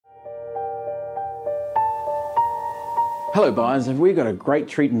Hello buyers, we've got a great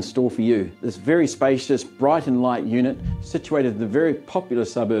treat in store for you. This very spacious, bright and light unit situated in the very popular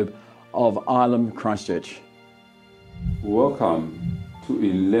suburb of Ireland, Christchurch. Welcome to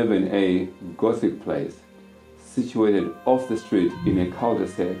 11A Gothic Place, situated off the street in a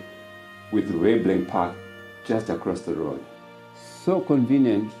cul-de-sac with Rayblank Park just across the road. So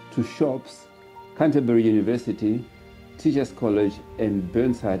convenient to shops, Canterbury University, Teachers College and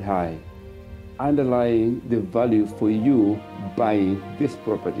Burnside High, underlying the value for you buying this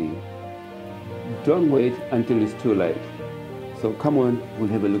property. Don't wait until it's too late. So come on, we'll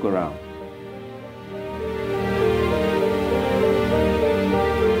have a look around.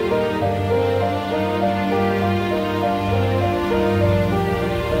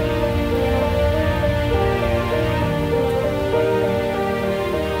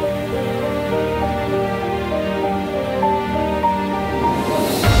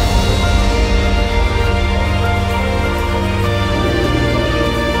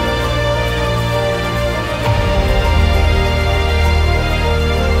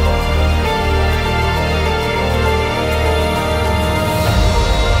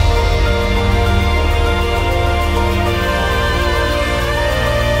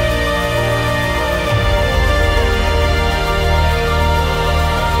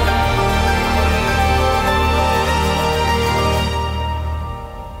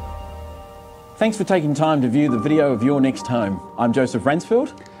 Thanks for taking time to view the video of your next home. I'm Joseph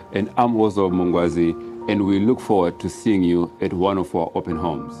Ransfield. And I'm Ozo Mungwazi, and we look forward to seeing you at one of our open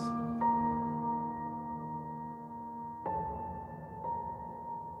homes.